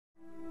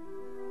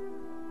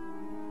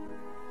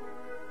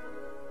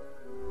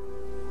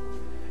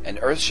An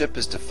Earthship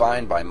is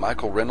defined by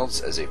Michael Reynolds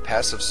as a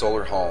passive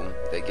solar home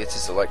that gets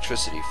its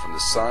electricity from the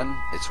sun,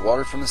 its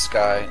water from the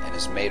sky, and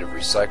is made of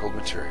recycled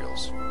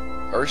materials.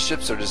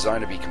 Earthships are designed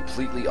to be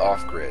completely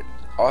off-grid.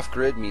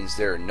 Off-grid means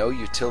there are no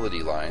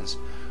utility lines,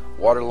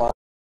 water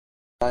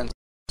lines,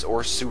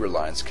 or sewer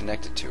lines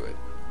connected to it.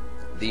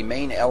 The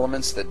main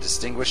elements that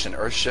distinguish an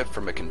Earthship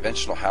from a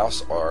conventional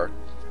house are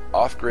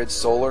off-grid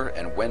solar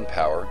and wind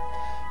power,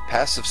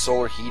 passive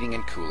solar heating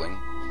and cooling,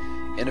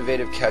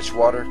 innovative catch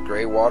water,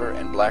 gray water,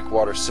 and black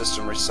water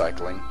system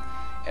recycling,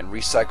 and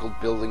recycled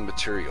building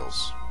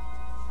materials.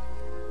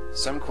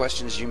 Some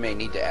questions you may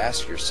need to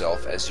ask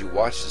yourself as you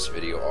watch this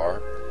video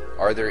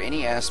are there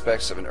any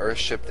aspects of an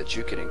Earthship that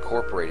you could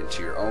incorporate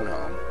into your own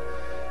home?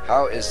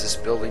 How is this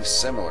building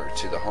similar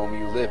to the home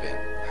you live in?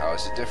 How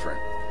is it different?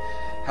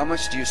 How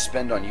much do you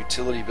spend on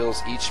utility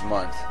bills each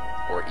month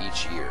or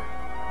each year?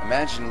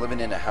 Imagine living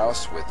in a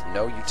house with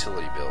no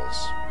utility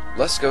bills.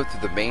 Let's go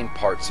through the main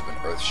parts of an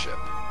Earthship.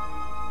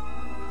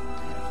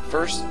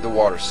 First, the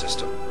water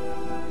system.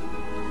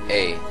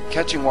 A.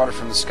 Catching water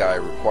from the sky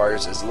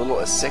requires as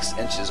little as 6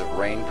 inches of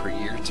rain per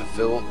year to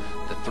fill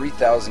the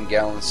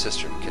 3,000-gallon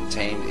cistern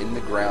contained in the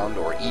ground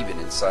or even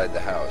inside the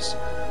house.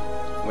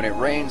 When it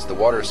rains, the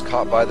water is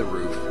caught by the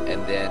roof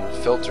and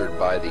then filtered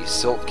by the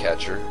silt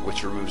catcher,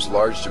 which removes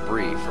large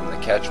debris from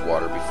the catch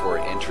water before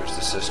it enters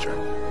the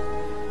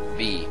cistern.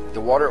 B. The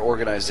water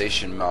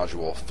organization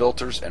module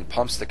filters and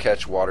pumps the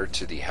catch water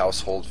to the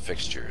household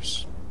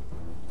fixtures.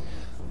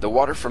 The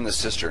water from the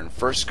cistern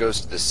first goes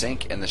to the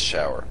sink and the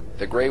shower.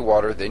 The gray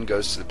water then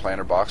goes to the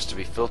planter box to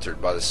be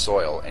filtered by the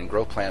soil and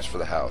grow plants for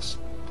the house.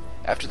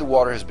 After the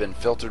water has been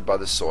filtered by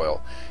the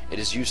soil, it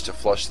is used to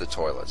flush the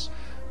toilets.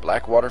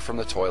 Black water from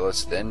the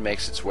toilets then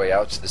makes its way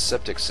out to the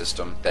septic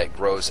system that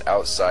grows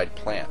outside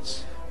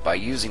plants. By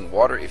using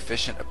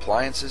water-efficient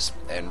appliances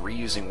and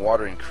reusing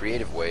water in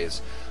creative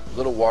ways,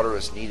 little water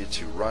is needed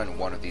to run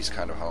one of these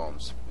kind of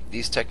homes.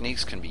 These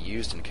techniques can be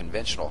used in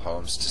conventional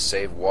homes to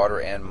save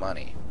water and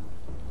money.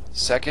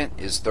 Second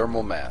is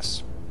thermal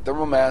mass.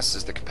 Thermal mass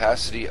is the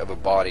capacity of a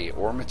body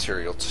or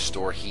material to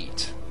store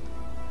heat.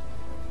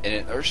 In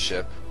an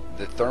Earthship,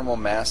 the thermal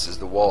mass is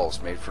the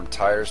walls made from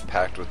tires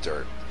packed with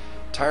dirt.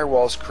 Tire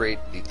walls create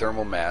the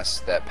thermal mass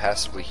that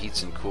passively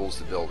heats and cools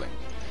the building.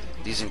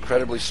 These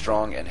incredibly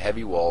strong and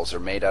heavy walls are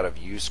made out of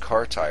used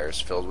car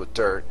tires filled with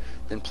dirt,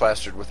 then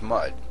plastered with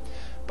mud.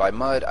 By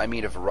mud, I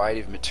mean a variety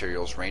of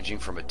materials ranging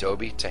from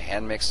adobe to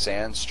hand-mixed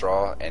sand,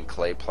 straw, and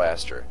clay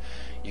plaster.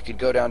 You could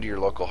go down to your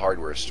local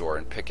hardware store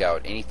and pick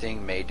out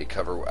anything made to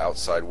cover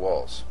outside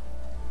walls.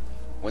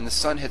 When the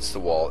sun hits the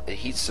wall, it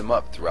heats them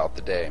up throughout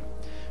the day.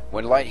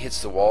 When light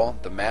hits the wall,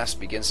 the mass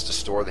begins to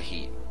store the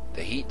heat.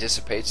 The heat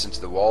dissipates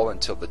into the wall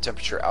until the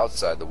temperature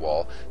outside the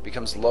wall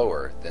becomes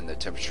lower than the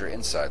temperature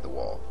inside the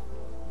wall.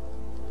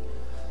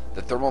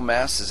 The thermal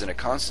mass is in a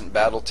constant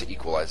battle to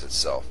equalize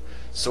itself.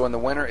 So in the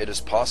winter it is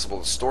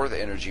possible to store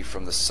the energy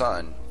from the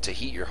sun to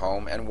heat your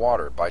home and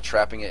water by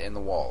trapping it in the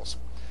walls.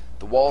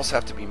 The walls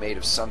have to be made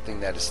of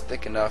something that is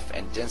thick enough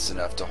and dense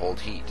enough to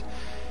hold heat.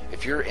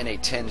 If you're in a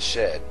tin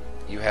shed,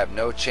 you have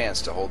no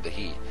chance to hold the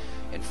heat.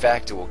 In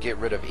fact, it will get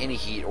rid of any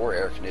heat or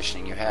air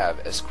conditioning you have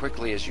as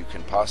quickly as you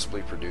can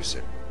possibly produce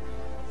it.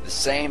 The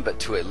same, but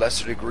to a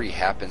lesser degree,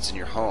 happens in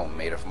your home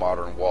made of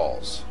modern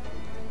walls.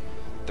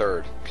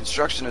 Third,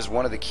 construction is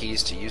one of the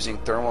keys to using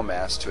thermal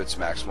mass to its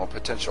maximal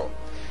potential.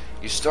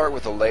 You start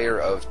with a layer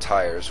of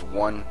tires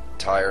 1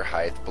 tire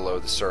height below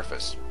the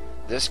surface.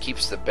 This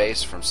keeps the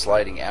base from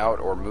sliding out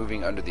or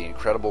moving under the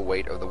incredible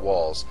weight of the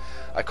walls.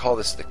 I call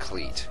this the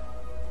cleat.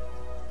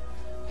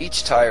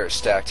 Each tire is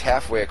stacked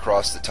halfway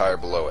across the tire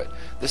below it.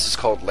 This is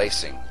called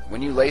lacing.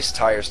 When you lace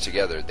tires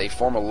together, they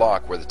form a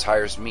lock where the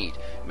tires meet,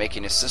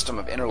 making a system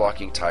of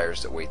interlocking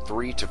tires that weigh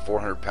 300 to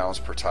 400 pounds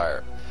per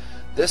tire.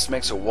 This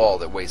makes a wall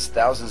that weighs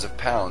thousands of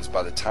pounds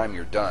by the time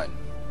you're done.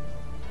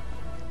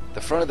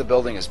 The front of the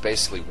building is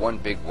basically one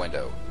big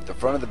window. The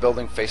front of the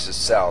building faces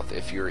south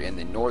if you're in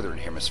the northern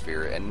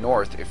hemisphere and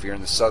north if you're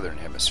in the southern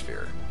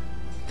hemisphere.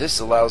 This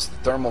allows the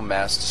thermal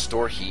mass to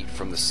store heat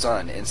from the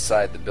sun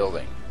inside the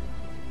building.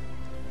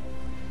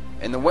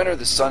 In the winter,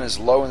 the sun is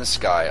low in the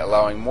sky,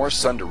 allowing more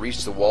sun to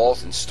reach the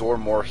walls and store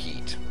more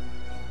heat.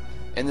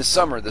 In the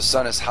summer, the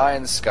sun is high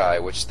in the sky,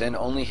 which then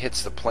only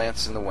hits the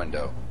plants in the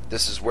window.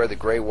 This is where the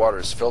gray water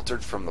is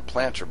filtered from the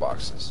planter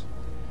boxes.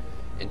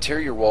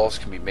 Interior walls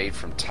can be made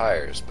from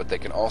tires, but they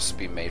can also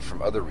be made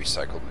from other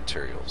recycled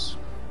materials.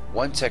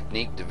 One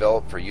technique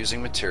developed for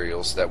using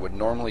materials that would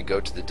normally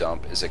go to the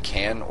dump is a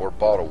can or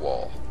bottle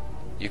wall.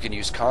 You can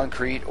use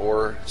concrete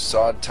or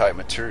sod type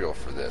material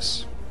for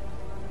this.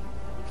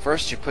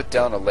 First, you put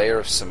down a layer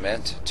of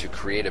cement to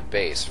create a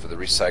base for the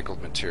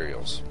recycled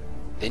materials.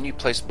 Then you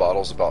place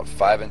bottles about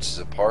 5 inches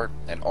apart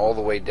and all the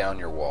way down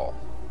your wall.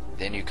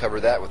 Then you cover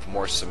that with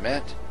more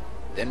cement,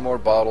 then more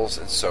bottles,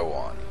 and so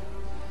on.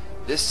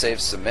 This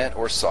saves cement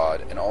or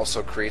sod and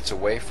also creates a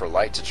way for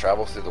light to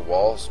travel through the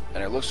walls,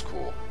 and it looks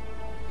cool.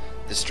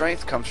 The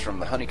strength comes from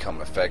the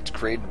honeycomb effect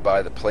created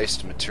by the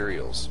placed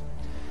materials.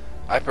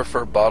 I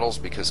prefer bottles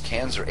because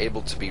cans are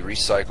able to be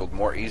recycled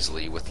more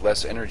easily with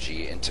less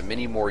energy into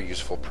many more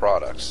useful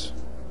products.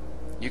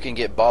 You can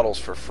get bottles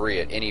for free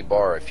at any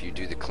bar if you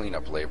do the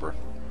cleanup labor.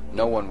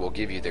 No one will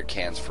give you their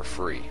cans for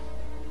free.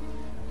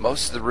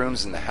 Most of the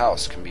rooms in the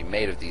house can be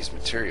made of these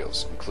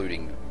materials,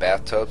 including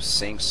bathtubs,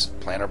 sinks,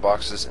 planter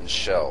boxes, and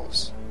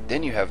shelves.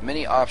 Then you have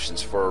many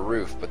options for a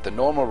roof, but the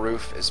normal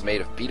roof is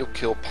made of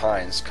beetle-kill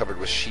pines covered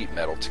with sheet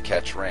metal to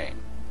catch rain.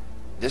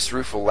 This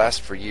roof will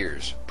last for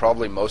years,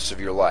 probably most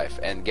of your life,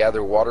 and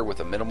gather water with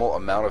a minimal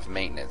amount of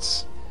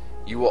maintenance.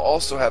 You will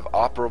also have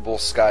operable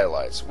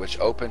skylights, which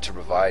open to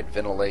provide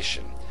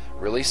ventilation,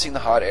 releasing the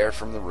hot air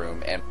from the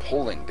room and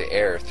pulling the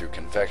air through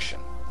convection.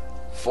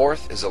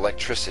 Fourth is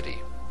electricity.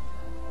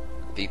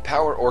 The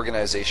Power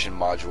Organization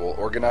module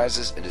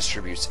organizes and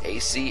distributes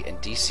AC and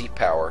DC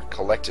power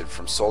collected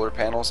from solar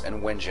panels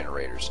and wind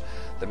generators.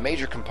 The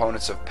major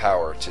components of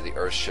power to the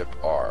Earthship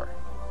are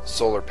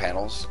solar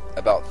panels,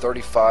 about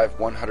 35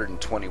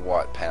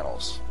 120-watt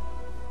panels,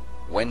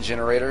 wind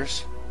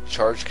generators,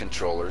 charge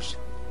controllers,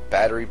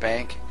 battery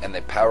bank, and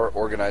the Power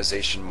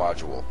Organization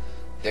module.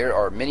 There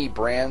are many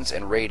brands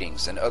and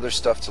ratings and other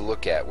stuff to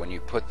look at when you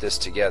put this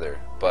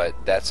together, but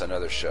that's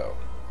another show.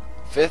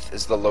 Fifth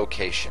is the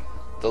location.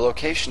 The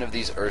location of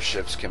these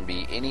Earthships can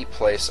be any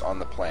place on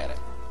the planet.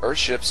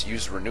 Earthships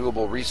use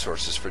renewable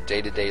resources for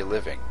day-to-day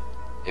living.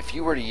 If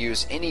you were to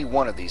use any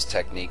one of these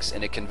techniques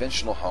in a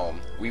conventional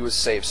home, we would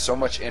save so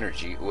much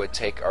energy it would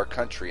take our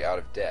country out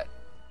of debt.